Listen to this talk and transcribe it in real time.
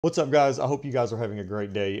What's up, guys? I hope you guys are having a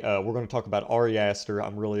great day. We're going to talk about Ari Aster.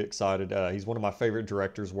 I'm really excited. He's one of my favorite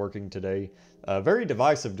directors working today. Very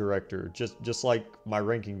divisive director, just like my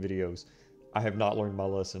ranking videos. I have not learned my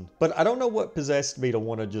lesson. But I don't know what possessed me to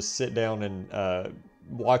want to just sit down and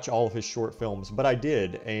watch all of his short films, but I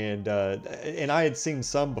did. And I had seen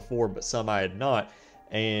some before, but some I had not.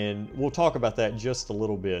 And we'll talk about that just a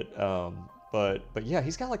little bit. But yeah,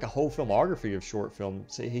 he's got like a whole filmography of short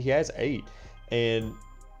films. He has 8. And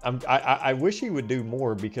I wish he would do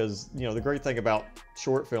more because, you know, the great thing about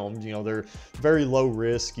short films, you know, they're very low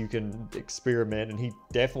risk. You can experiment, and he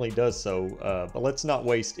definitely does so. But let's not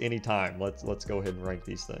waste any time. Let's go ahead and rank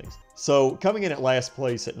these things. So coming in at last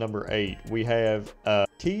place at number 8, we have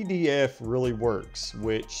TDF Really Works,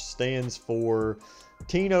 which stands for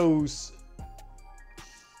Tino's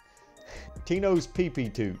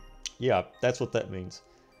PP Toot. Yeah, that's what that means.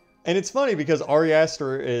 And it's funny because Ari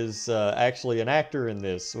Aster is actually an actor in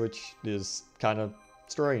this, which is kind of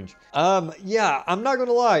strange. Yeah, I'm not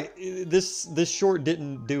gonna lie, this short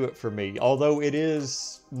didn't do it for me. Although it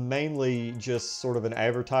is mainly just sort of an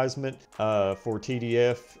advertisement for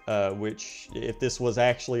TDF, which if this was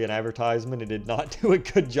actually an advertisement, it did not do a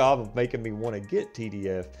good job of making me want to get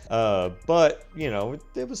TDF. But you know,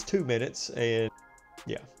 it was 2 minutes, and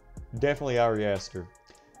yeah, definitely Ari Aster.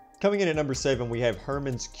 Coming in at number 7, we have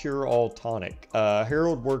Herman's Cure-All Tonic.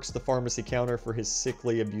 Harold works the pharmacy counter for his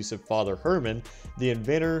sickly, abusive father, Herman, the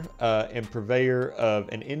inventor and purveyor of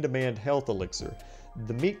an in-demand health elixir.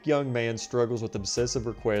 The meek young man struggles with obsessive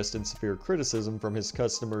requests and severe criticism from his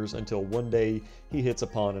customers until one day he hits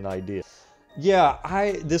upon an idea. Yeah,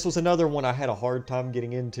 this was another one I had a hard time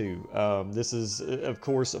getting into. This is, of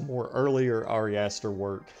course, a more earlier Ari Aster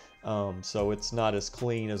work. So it's not as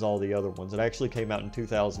clean as all the other ones. It actually came out in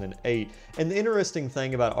 2008. And the interesting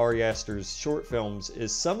thing about Ari Aster's short films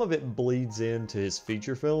is some of it bleeds into his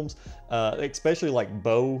feature films, especially like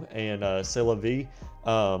Beau and C'est la Vie,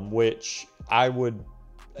 which I would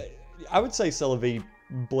say C'est la Vie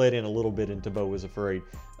bled in a little bit into Beau is Afraid.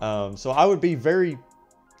 So I would be very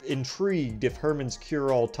intrigued if Herman's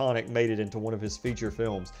Cure-All Tonic made it into one of his feature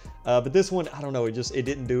films. But this one, I don't know, it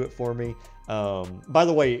didn't do it for me. By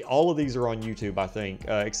the way, all of these are on YouTube, I think,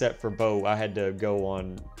 except for Beau. I had to go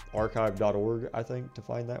on archive.org, I think, to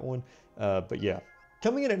find that one. But yeah.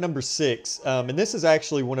 Coming in at number 6, and this is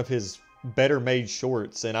actually one of his better made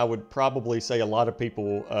shorts, and I would probably say a lot of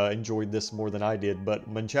people enjoyed this more than I did, but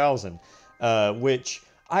Munchausen, which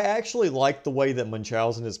I actually like the way that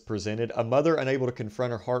Munchausen is presented. A mother unable to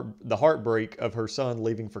confront the heartbreak of her son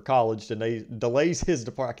leaving for college delays his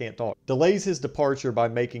departure by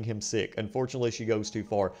making him sick. Unfortunately, she goes too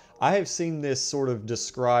far. I have seen this sort of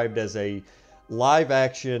described as a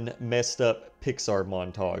live-action, messed-up Pixar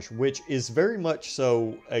montage, which is very much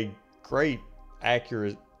so a great,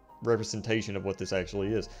 accurate representation of what this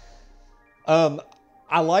actually is.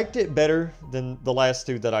 I liked it better than the last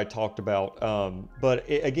 2 that I talked about, but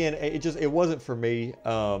it wasn't for me.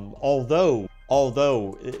 Although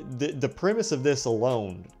the premise of this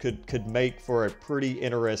alone could make for a pretty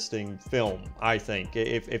interesting film, I think,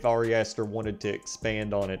 if Ari Aster wanted to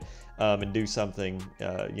expand on it and do something,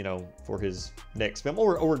 you know, for his next film,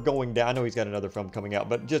 or going down. I know he's got another film coming out,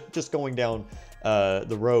 but just going down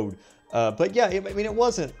the road. But yeah, I mean, it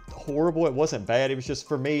wasn't horrible. It wasn't bad. It was just,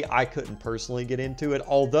 for me, I couldn't personally get into it.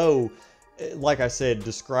 Although, like I said,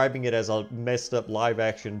 describing it as a messed up live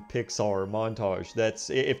action Pixar montage,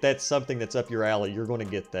 if that's something that's up your alley, you're going to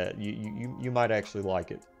get that. You might actually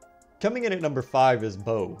like it. Coming in at number 5 is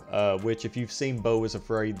Beau, which, if you've seen Beau is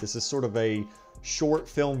Afraid, this is sort of a short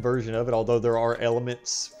film version of it, although there are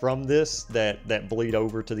elements from this that bleed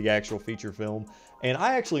over to the actual feature film. And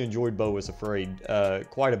I actually enjoyed Beau is Afraid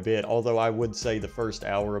quite a bit, although I would say the first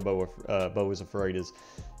hour of Beau is Afraid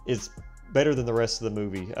is better than the rest of the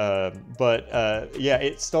movie. Yeah,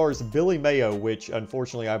 it stars Billy Mayo, which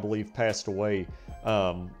unfortunately I believe passed away,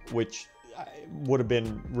 which would have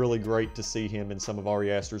been really great to see him in some of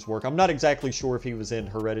Ari Aster's work. I'm not exactly sure if he was in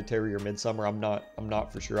Hereditary or Midsummer. I'm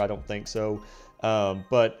not for sure. I don't think so.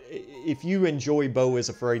 But if you enjoy Beau is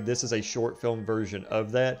Afraid, this is a short film version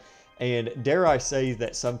of that. And dare I say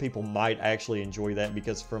that some people might actually enjoy that,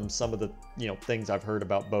 because from some of the things I've heard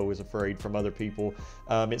about Beau is Afraid from other people,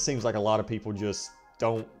 it seems like a lot of people just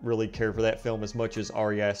don't really care for that film as much as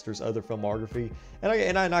Ari Aster's other filmography,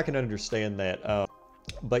 and I can understand that.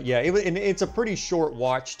 But yeah, it's a pretty short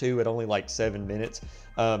watch too, at only like 7 minutes.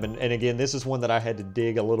 And again, this is one that I had to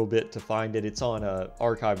dig a little bit to find it. It's on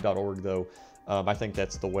archive.org though. I think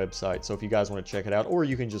that's the website. So if you guys want to check it out, or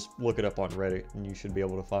you can just look it up on Reddit and you should be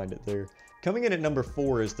able to find it there. Coming in at number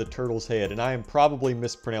 4 is The Turtle's Head, and I am probably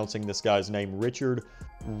mispronouncing this guy's name, Richard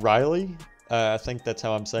Riley. I think that's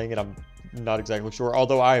how I'm saying it. I'm not exactly sure,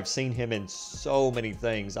 although I have seen him in so many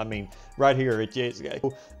things. I mean, right here, it's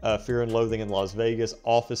Fear and Loathing in Las Vegas,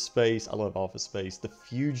 Office Space. I love Office Space. The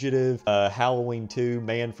Fugitive, Halloween 2,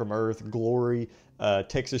 Man from Earth, Glory,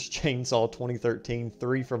 Texas Chainsaw 2013,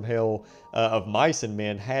 3 from Hell, Of Mice and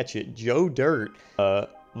Men, Hatchet, Joe Dirt,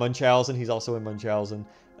 Munchausen. He's also in Munchausen.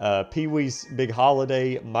 Pee-wee's Big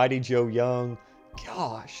Holiday, Mighty Joe Young.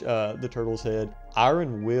 Gosh, The Turtle's Head.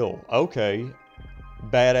 Iron Will. Okay.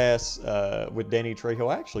 Badass with Danny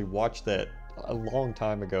Trejo. I actually watched that a long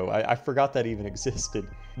time ago. I forgot that even existed.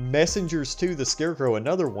 Messengers 2, The Scarecrow,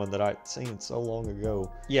 another one that I'd seen so long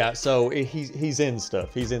ago. Yeah, so he's in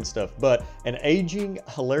stuff. He's in stuff. But an aging,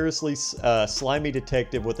 hilariously slimy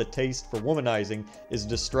detective with a taste for womanizing is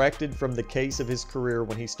distracted from the case of his career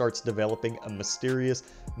when he starts developing a mysterious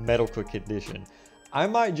medical condition. I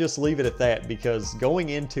might just leave it at that, because going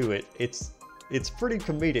into it, it's pretty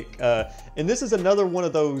comedic. And this is another one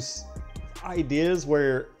of those ideas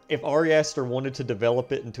where if Ari Aster wanted to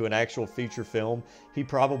develop it into an actual feature film, he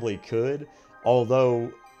probably could.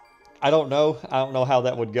 Although, I don't know how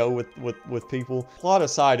that would go with people. Plot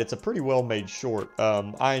aside, it's a pretty well-made short.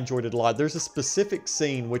 I enjoyed it a lot. There's a specific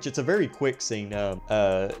scene, which it's a very quick scene,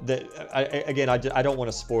 that, I don't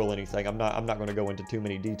want to spoil anything. I'm not going to go into too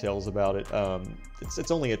many details about it.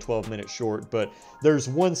 It's only a 12-minute short, but there's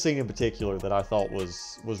one scene in particular that I thought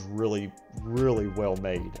was really, really well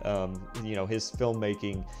made. You know, his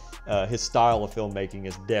filmmaking, his style of filmmaking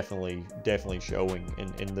is definitely showing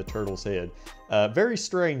in The Turtle's Head. Very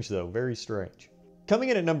strange, though. Very strange. Coming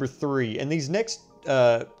in at number 3, and these next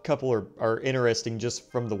couple are interesting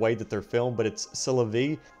just from the way that they're filmed, but it's C'est la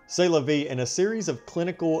Vie, in a series of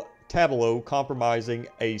clinical tableaux compromising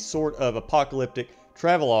a sort of apocalyptic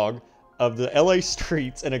travelogue of the LA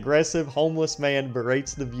streets. An aggressive homeless man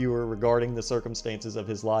berates the viewer regarding the circumstances of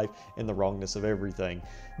his life and the wrongness of everything.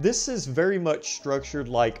 This is very much structured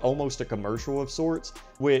like almost a commercial of sorts,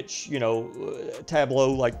 which, you know,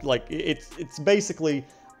 tableau, like it's basically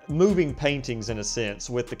moving paintings in a sense,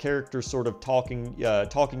 with the characters sort of talking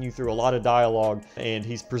you through a lot of dialogue, and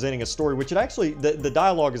he's presenting a story, which it actually, the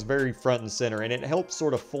dialogue is very front and center, and it helps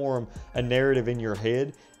sort of form a narrative in your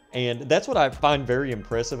head. And that's what I find very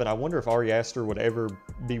impressive, and I wonder if Ari Aster would ever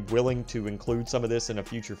be willing to include some of this in a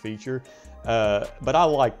future feature. But I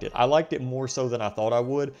liked it. I liked it more so than I thought I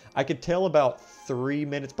would. I could tell about 3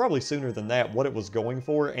 minutes, probably sooner than that, what it was going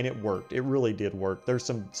for, and it worked. It really did work. There's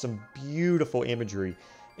some beautiful imagery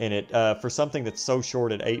in it for something that's so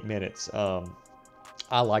short at 8 minutes.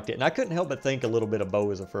 I liked it, and I couldn't help but think a little bit of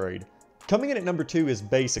Beau is Afraid. Coming in at number 2 is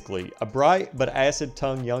Basically. A bright but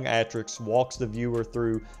acid-tongued young actress walks the viewer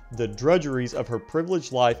through the drudgeries of her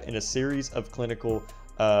privileged life in a series of clinical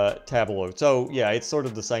tableaux. So yeah, it's sort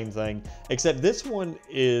of the same thing, except this one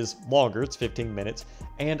is longer. It's 15 minutes,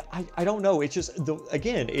 and I don't know. It's just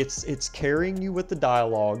again, it's carrying you with the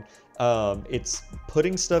dialogue. It's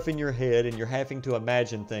putting stuff in your head, and you're having to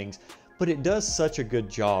imagine things. But it does such a good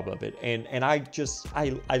job of it, and I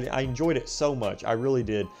enjoyed it so much. I really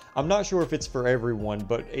did. I'm not sure if it's for everyone,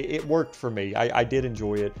 but it worked for me. I did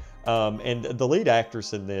enjoy it. And the lead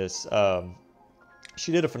actress in this,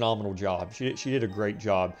 she did a phenomenal job. She did a great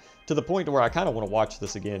job, to the point to where I kind of want to watch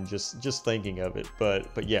this again just thinking of it.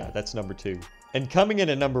 But yeah, that's number 2. And coming in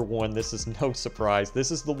at number 1, this is no surprise.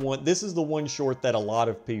 This is the one short that a lot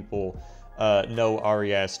of people know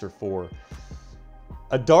Ari Aster for.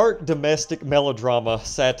 A dark domestic melodrama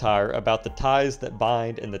satire about the ties that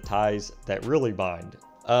bind and the ties that really bind.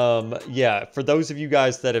 Yeah, for those of you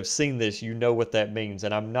guys that have seen this, you know what that means,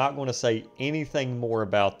 and I'm not going to say anything more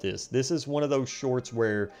about this. This is one of those shorts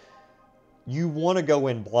where you want to go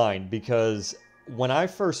in blind, because when I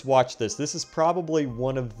first watched this is probably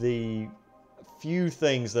one of the few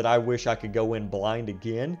things that I wish I could go in blind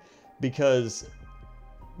again, because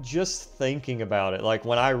just thinking about it, like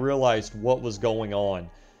when I realized what was going on,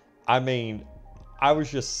 I mean, I was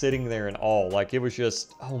just sitting there in awe. Like, it was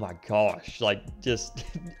just, oh my gosh, like just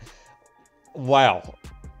wow.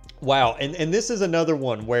 And this is another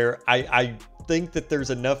one where I think that there's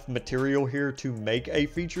enough material here to make a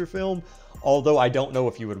feature film, although I don't know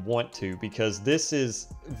if you would want to, because this is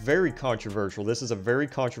very controversial. This is a very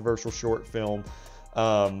controversial short film,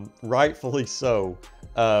 rightfully so.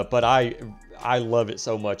 But I love it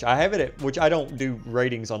so much. I have it at, which I don't do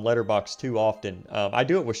ratings on Letterboxd too often. I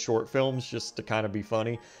do it with short films just to kind of be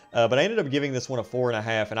funny. But I ended up giving this one a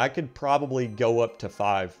 4.5, and I could probably go up to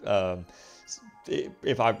 5.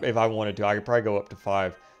 if I wanted to, I could probably go up to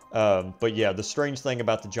 5. But yeah, The Strange Thing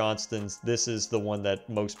About the Johnstons, this is the one that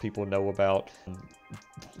most people know about.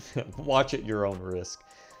 Watch at your own risk.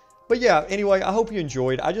 But yeah, anyway, I hope you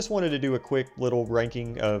enjoyed. I just wanted to do a quick little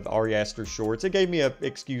ranking of Ari Aster's shorts. It gave me an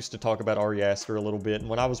excuse to talk about Ari Aster a little bit. And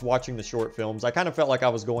when I was watching the short films, I kind of felt like I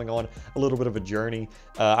was going on a little bit of a journey.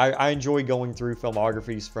 I enjoy going through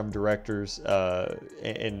filmographies from directors.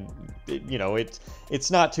 You know,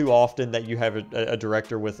 it's not too often that you have a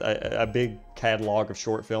director with a big catalog of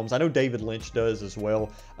short films. I know David Lynch does as well,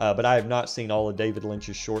 but I have not seen all of David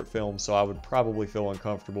Lynch's short films, so I would probably feel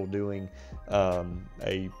uncomfortable doing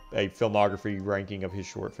a filmography ranking of his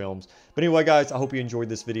short films. But anyway, guys, I hope you enjoyed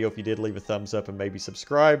this video. If you did, leave a thumbs up and maybe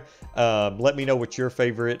subscribe. Let me know what your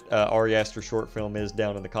favorite Ari Aster short film is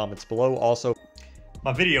down in the comments below. Also,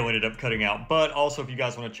 my video ended up cutting out, but also if you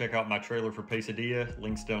guys want to check out my trailer for Pesadilla,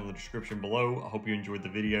 links down in the description below. I hope you enjoyed the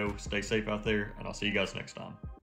video. Stay safe out there, and I'll see you guys next time.